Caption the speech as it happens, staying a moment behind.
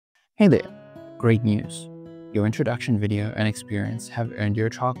Hey there, great news. Your introduction video and experience have earned your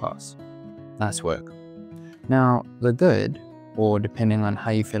trial class. Nice work. Now, the good, or depending on how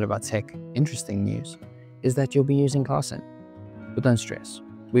you feel about tech, interesting news, is that you'll be using ClassIn. But don't stress,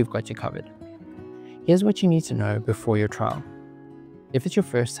 we've got you covered. Here's what you need to know before your trial. If it's your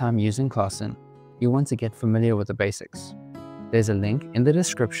first time using ClassIn, you want to get familiar with the basics. There's a link in the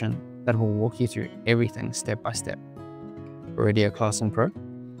description that will walk you through everything step by step. Already a ClassIn Pro?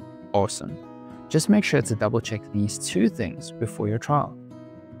 Awesome. Just make sure to double check these two things before your trial.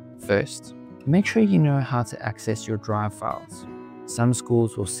 First, make sure you know how to access your drive files. Some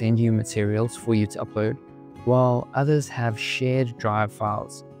schools will send you materials for you to upload, while others have shared drive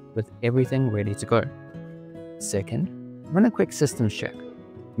files with everything ready to go. Second, run a quick systems check.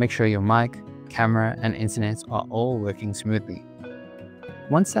 Make sure your mic, camera, and internet are all working smoothly.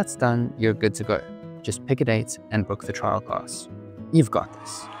 Once that's done, you're good to go. Just pick a date and book the trial class. You've got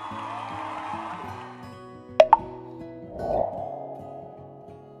this.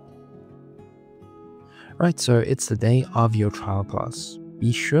 Right, so it's the day of your trial class.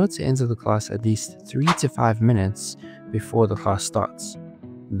 Be sure to enter the class at least 3 to 5 minutes before the class starts.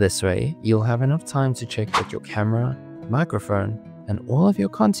 This way, you'll have enough time to check that your camera, microphone, and all of your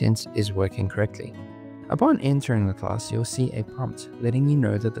content is working correctly. Upon entering the class, you'll see a prompt letting you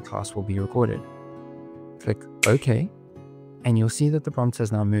know that the class will be recorded. Click OK, and you'll see that the prompt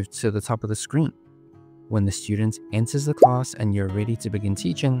has now moved to the top of the screen. When the student enters the class and you're ready to begin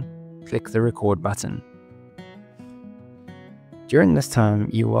teaching, click the record button. During this time,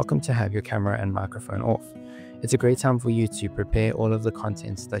 you're welcome to have your camera and microphone off. It's a great time for you to prepare all of the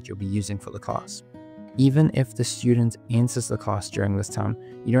contents that you'll be using for the class. Even if the student enters the class during this time,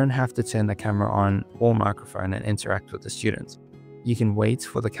 you don't have to turn the camera on or microphone and interact with the student. You can wait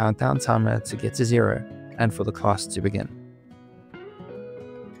for the countdown timer to get to 0 and for the class to begin.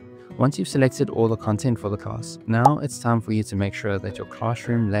 Once you've selected all the content for the class, now it's time for you to make sure that your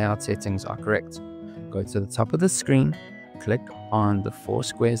classroom layout settings are correct. Go to the top of the screen, click on the 4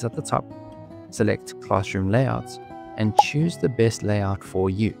 squares at the top, select Classroom Layouts, and choose the best layout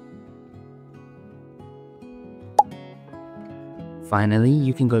for you. Finally,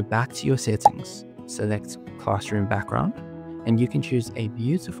 you can go back to your settings, select Classroom Background, and you can choose a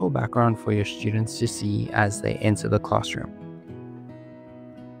beautiful background for your students to see as they enter the classroom.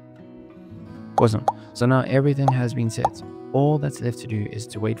 Awesome. So now everything has been set. All that's left to do is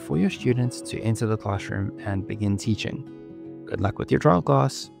to wait for your students to enter the classroom and begin teaching. Good luck with your trial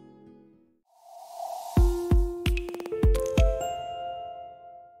class.